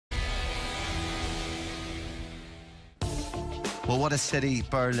Well, what a city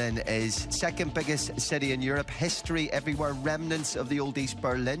Berlin is. Second biggest city in Europe. History everywhere. Remnants of the old East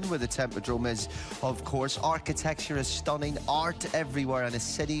Berlin, where the Tempodrome is, of course. Architecture is stunning. Art everywhere, and a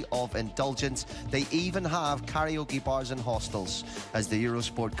city of indulgence. They even have karaoke bars and hostels, as the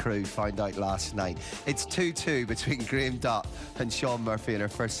Eurosport crew found out last night. It's 2-2 between Graeme Dott and Shaun Murphy in our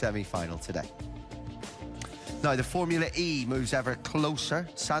first semi-final today. Now, the Formula E moves ever closer.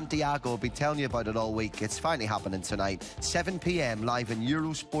 Santiago, I've been telling you about it all week. It's finally happening tonight. 7 p.m, live in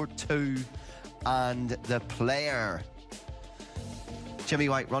Eurosport 2 and The Player. Jimmy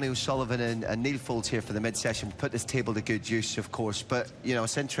White, Ronnie O'Sullivan and Neil Folds here for the mid-session. Put this table to good use, of course. But, you know,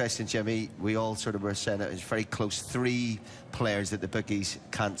 it's interesting, Jimmy. We all sort of were saying it was very close. 3 players that the bookies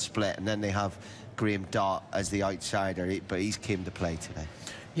can't split. And then they have Graeme Dott as the outsider. But he's came to play today.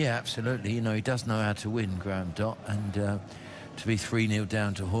 Yeah, absolutely. You know, he does know how to win, Graeme Dott, and to be 3-0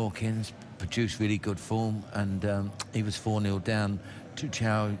 down to Hawkins, produced really good form, and he was 4-0 down to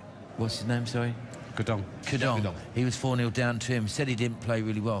Chow. What's his name, sorry? Cudong. He was 4-0 down to him. Said he didn't play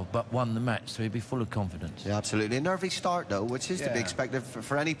really well, but won the match, so he'd be full of confidence. Yeah, absolutely. A nervy start, though, which is to be expected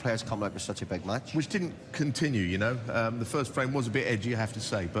for any players coming out with such a big match. Which didn't continue, you know. The first frame was a bit edgy, I have to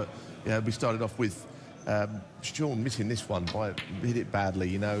say, but yeah, we started off with Shaun missing this one, hit it badly,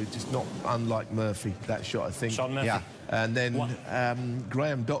 you know, just not unlike Murphy, that shot, I think. Shaun Murphy. Yeah. And then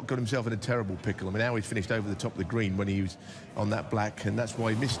Graeme Dott got himself in a terrible pickle. I mean, how he finished over the top of the green when he was on that black, and that's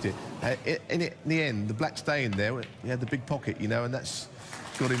why he missed it. In the end, the black staying there, he had the big pocket, you know, and that's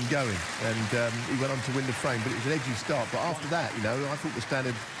got him going. And he went on to win the frame, but it was an edgy start. But after that, you know, I thought the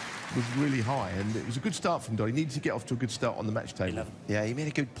standard was really high, and it was a good start from Dott. He needed to get off to a good start on the match table. Yeah, he made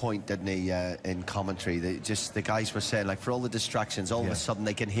a good point, didn't he, in commentary? The guys were saying, like, for all the distractions, all of a sudden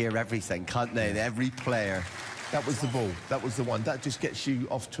they can hear everything, can't they? Every player. That was the ball. That was the one. That just gets you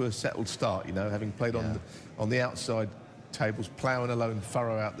off to a settled start, you know, having played on the outside tables, ploughing a lone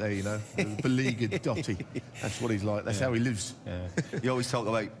furrow out there, you know, beleaguered Dotty. That's what he's like. That's how he lives. Yeah. You always talk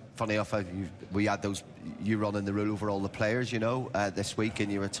about, funny enough, we had you running the rule over all the players, you know, this week,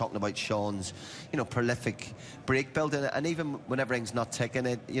 and you were talking about Shaun's, you know, prolific break building, and even when everything's not ticking,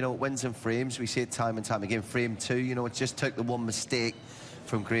 it, you know, it wins in frames. We see it time and time again. Frame 2, you know, it just took the one mistake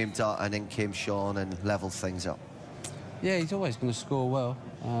from Graeme Dott, and then came Shaun and levelled things up. Yeah, he's always going to score well.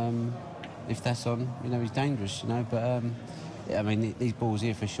 If that's on, you know, he's dangerous, you know, but yeah, I mean, these balls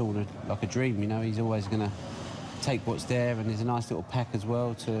here for Shaun are like a dream, you know. He's always going to take what's there, and there's a nice little pack as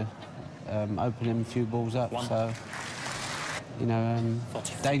well to open him a few balls up. So, you know,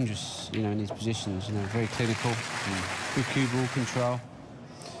 dangerous, you know, in his positions, you know, very clinical, good cue ball control,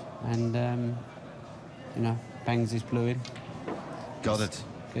 and, you know, bangs his blue in. Got it.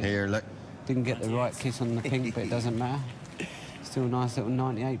 Good. Here, look. Didn't get the right kiss on the pink, but it doesn't matter. Still a nice little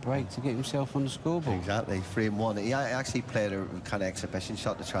 98 break to get himself on the scoreboard. Exactly, frame 1. He actually played a kind of exhibition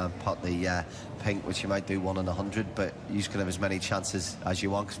shot to try and putt the pink, which you might do 1 in 100, but you can have as many chances as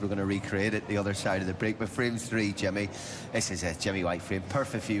you want, because we're going to recreate it the other side of the break. But frame 3, Jimmy, this is it, Jimmy White frame.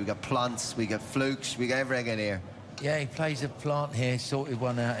 Perfect view. We got plants, we got flukes, we got everything in here. Yeah, he plays a plant here, sorted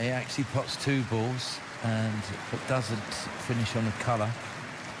one out. He actually pots 2 balls, but doesn't finish on the colour.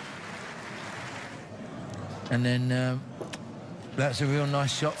 And then that's a real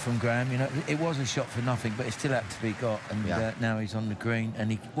nice shot from Graeme. You know, it was a shot for nothing, but it still had to be got. And now he's on the green.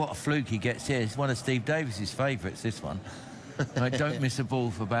 And what a fluke he gets here. It's one of Steve Davis's favourites, this one. Like, don't miss a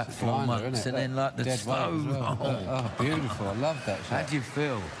ball for about 4 months, and then like the slow roll. Oh, beautiful! I love that shot. How do you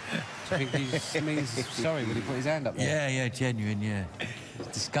feel? Do you think he means sorry when he put his hand up there? Yeah, genuine, yeah. He's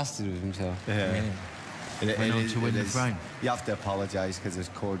disgusted with himself. Yeah. Went on to win the frame. You have to apologise because it's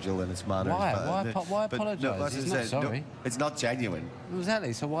cordial in its manners. Why apologise? He's not sorry. No, it's not genuine.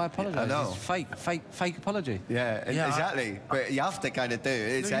 Exactly, so why apologise? I know. It's fake apology. Yeah, exactly. But you have to kind of do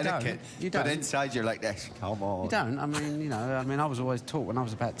it. It's etiquette. You don't. But inside you're like this, come on. You don't. I mean, you know, I was always taught when I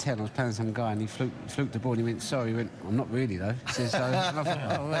was about 10, I was playing some guy and he fluked the ball and he went, sorry. He went, I'm not really, though. He says, so, and I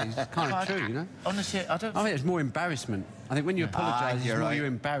thought, oh, well, it's kind of true, you know? Honestly, I think it's more embarrassment. I think when you apologise, you're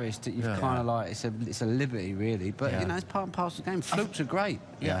embarrassed that you've kind of like, it's a liberty, really. But, you know, it's part and parcel of the game. Flukes are great.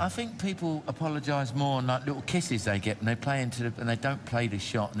 Yeah, I think people apologise more on, like, little kisses they get when they play and they don't play the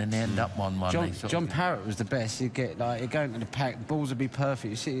shot and then they end up 1-1. John Parrott was the best. He'd get, like, he'd go into the pack, balls would be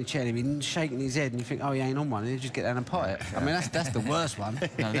perfect, you sit in your chair and he'd be shaking his head and you think, oh, he ain't on one, and he'd just get down and pot it. I mean, that's the worst one.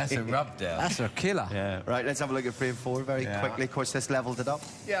 No, that's a rub down. That's a killer. Yeah. Right, let's have a look at frame 4 very quickly. Of course, this levelled it up.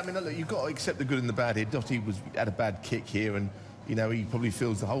 Yeah, I mean, look, you've got to accept the good and the bad here. Dotty had a bad kick here, and you know, he probably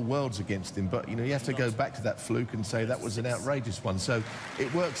feels the whole world's against him, but, you know, you have to go back to that fluke and say that was an outrageous one. So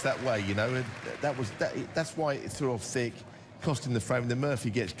it works that way, you know. That's why it threw off thick. cost him the frame. Then Murphy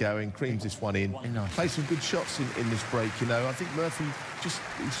gets going, creams this one in. Nice. Plays some good shots in this break, you know. I think Murphy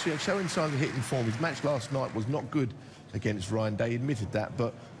he's showing signs of hitting form. His match last night was not good against Ryan Day. He admitted that,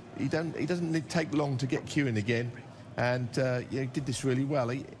 but he doesn't take long to get cueing again. And he did this really well.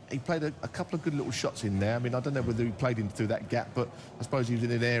 He played a couple of good little shots in there. I mean, I don't know whether he played him through that gap, but I suppose he was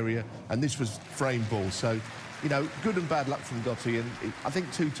in an area, and this was frame ball. So, you know, good and bad luck from Dotty, and I think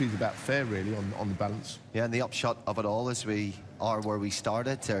 2-2 is about fair, really, on the balance. Yeah, and the upshot of it all is we are where we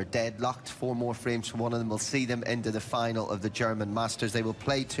started. They're deadlocked. 4 more frames from one of them. We'll see them into the final of the German Masters. They will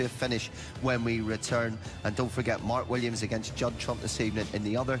play to a finish when we return. And don't forget, Mark Williams against Judd Trump this evening in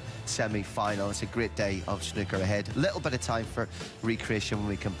the other semi-final. It's a great day of snooker ahead. A little bit of time for recreation when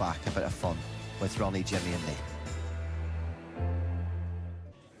we come back. A bit of fun with Ronnie, Jimmy and Lee.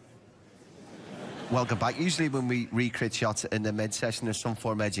 Welcome back. Usually when we recreate shots in the mid-session, there's some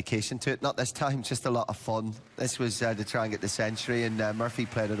form of education to it. Not this time, just a lot of fun. This was to try and get the century, and Murphy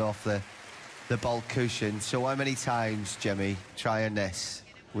played it off the bulk cushion. So how many times, Jimmy, trying this,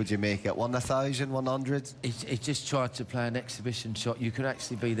 would you make it? 1,000, 100? He just tried to play an exhibition shot. You could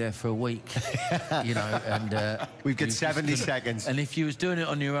actually be there for a week, you know, and... We've got 70 seconds. And if you was doing it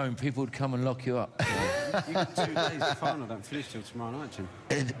on your own, people would come and lock you up. You got 2 days. The final don't finish till tomorrow night, Jim.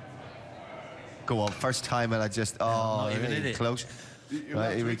 Go on, first time, and I just... Oh, not even really in it. close.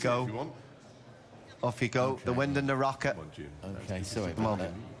 Right, here we go. Off you go. Okay. The wind and the rocket. Okay, sorry Come about on.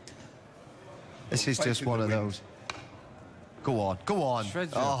 that. This is just one of those. Go on, go on.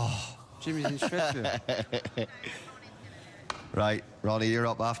 Shredsville. Oh. Jimmy's in Shredsville. Right, Ronnie, you're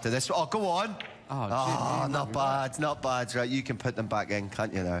up after this. Oh, go on. Oh, Jimmy, not bad, right. not bad. Right, you can put them back in,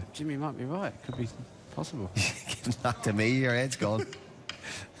 can't you, there? Jimmy might be right. Could be possible. Give that to me, your head's gone.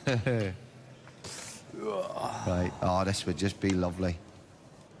 Right, oh, this would just be lovely.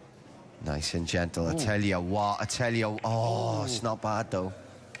 Nice and gentle. I tell you what, oh, it's not bad, though.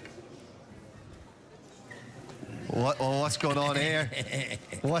 What's going on here?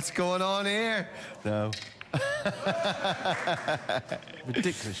 What's going on here? No.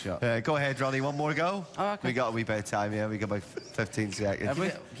 Ridiculous shot. Go ahead, Ronnie, one more go. Oh, okay. We got a wee bit of time, yeah. We got about 15 seconds.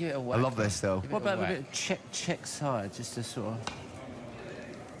 Give it a I whack. love this, though. What about a bit of check side, just to sort of...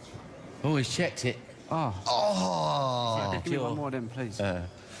 Oh, he's checked it. Oh. Oh! Give me one more then, please.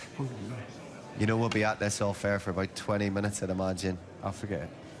 You know, we'll be at this all fair for about 20 minutes, I'd imagine. I'll forget it.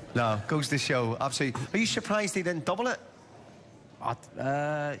 No, goes to show. Absolutely. Are you surprised he didn't double it?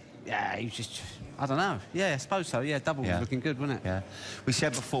 Yeah, he was just... I don't know. Yeah, I suppose so. Yeah, double was looking good, wasn't it? Yeah. We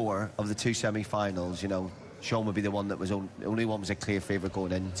said before, of the 2 semi-finals, you know, Shaun would be the one that was the only one was a clear favourite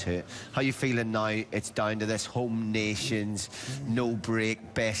going into it. How are you feeling now? It's down to this home nations, no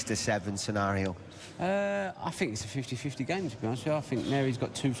break, best of 7 scenario. I think it's a 50-50 game, to be honest with you. I think Mary's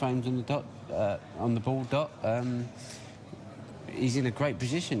got 2 frames on the dot, on the ball dot. He's in a great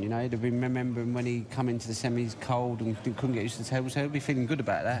position, you know. He'd have been remembering when he come into the semis cold and couldn't get used to the table, so he'll be feeling good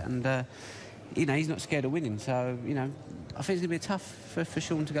about that. And, you know, he's not scared of winning, so, you know, I think it's going to be tough for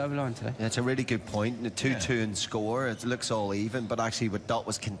Shaun to go over the line today. Yeah, it's a really good point. The 2-2 in score, it looks all even, but actually what Dott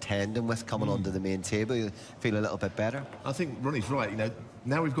was contending with coming onto the main table, you feel a little bit better. I think Ronnie's right, you know.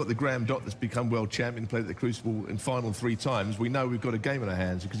 Now we've got the Graeme Dott that's become world champion, played at the Crucible in final 3 times. We know we've got a game on our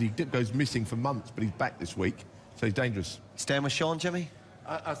hands because he goes missing for months, but he's back this week, so he's dangerous. Staying with Shaun, Jimmy?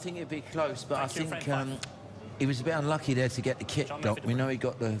 I think it'd be close, but I think he was a bit unlucky there to get the kick, Doc. We know he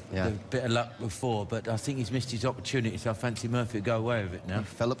got the bit of luck before, but I think he's missed his opportunity, so I fancy Murphy to go away with it now.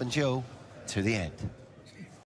 Philip and Joe to the end.